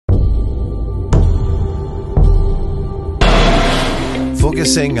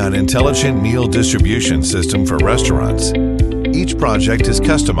Focusing on intelligent meal distribution system for restaurants, each project is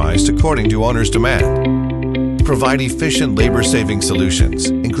customized according to owner's demand. Provide efficient labor-saving solutions,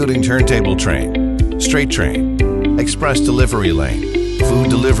 including turntable train, straight train, express delivery lane,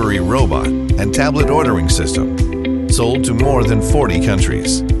 food delivery robot, and tablet ordering system, sold to more than 40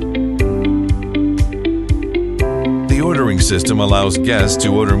 countries. The ordering system allows guests to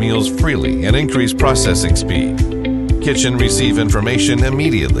order meals freely and increase processing speed. Kitchen receive information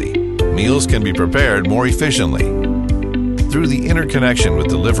immediately. Meals can be prepared more efficiently. Through the interconnection with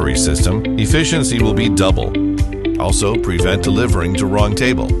delivery system, efficiency will be double. Also, prevent delivering to wrong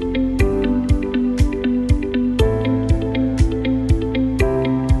table.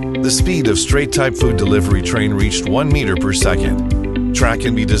 The speed of straight-type food delivery train reached 1 meter per second. Track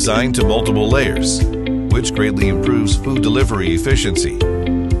can be designed to multiple layers, which greatly improves food delivery efficiency.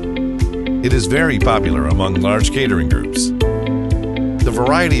 It is very popular among large catering groups. The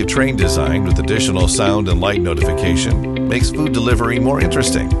variety of train design with additional sound and light notification makes food delivery more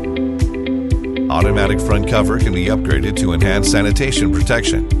interesting. Automatic front cover can be upgraded to enhance sanitation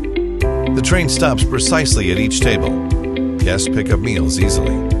protection. The train stops precisely at each table. Guests pick up meals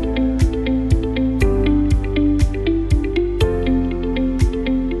easily.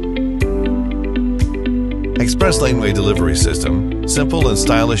 Express laneway delivery system, simple and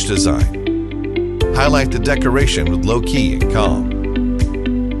stylish design. Highlight the decoration with low key and calm.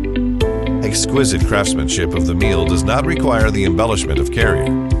 Exquisite craftsmanship of the meal does not require the embellishment of carrier.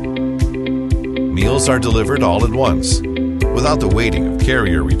 Meals are delivered all at once, without the waiting of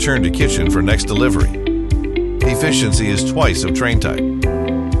carrier return to kitchen for next delivery. Efficiency is twice of train type.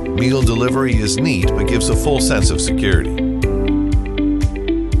 Meal delivery is neat but gives a full sense of security.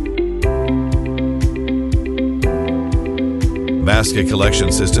 Basket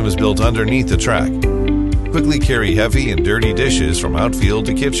collection system is built underneath the track. Quickly carry heavy and dirty dishes from outfield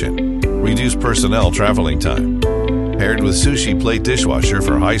to kitchen. Reduce personnel traveling time. Paired with sushi plate dishwasher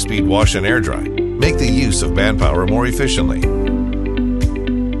for high-speed wash and air dry, make the use of manpower more efficiently.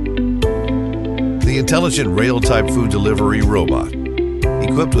 The intelligent rail-type food delivery robot,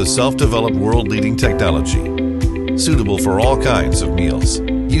 equipped with self-developed world-leading technology, suitable for all kinds of meals.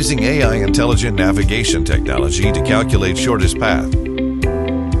 Using AI intelligent navigation technology to calculate shortest path.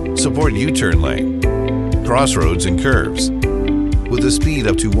 Support U-turn lane, crossroads and curves. With a speed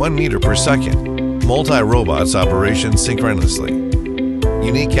up to 1 meter per second, multi-robots operation synchronously.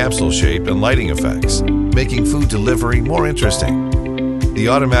 Unique capsule shape and lighting effects, making food delivery more interesting. The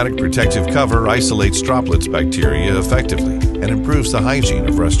automatic protective cover isolates droplets bacteria effectively and improves the hygiene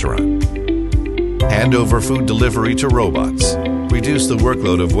of restaurant. Hand over food delivery to robots. Reduce the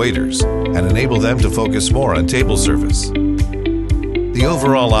workload of waiters and enable them to focus more on table service. The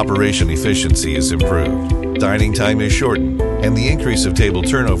overall operation efficiency is improved, dining time is shortened, and the increase of table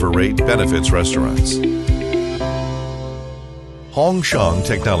turnover rate benefits restaurants. Hongshang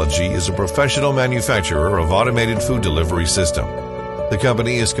Technology is a professional manufacturer of automated food delivery system. The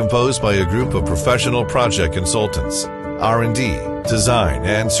company is composed by a group of professional project consultants, R&D, design,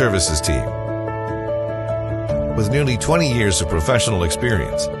 and services team. With nearly 20 years of professional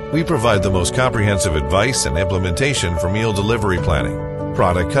experience, we provide the most comprehensive advice and implementation for meal delivery planning,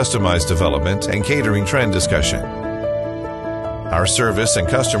 product customized development, and catering trend discussion. Our service and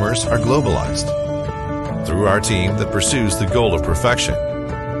customers are globalized. Through our team that pursues the goal of perfection,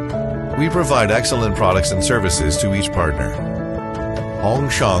 we provide excellent products and services to each partner.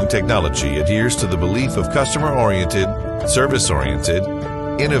 Hongshang Technology adheres to the belief of customer-oriented, service-oriented,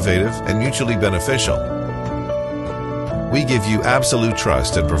 innovative, and mutually beneficial. We give you absolute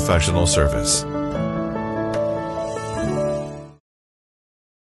trust and professional service.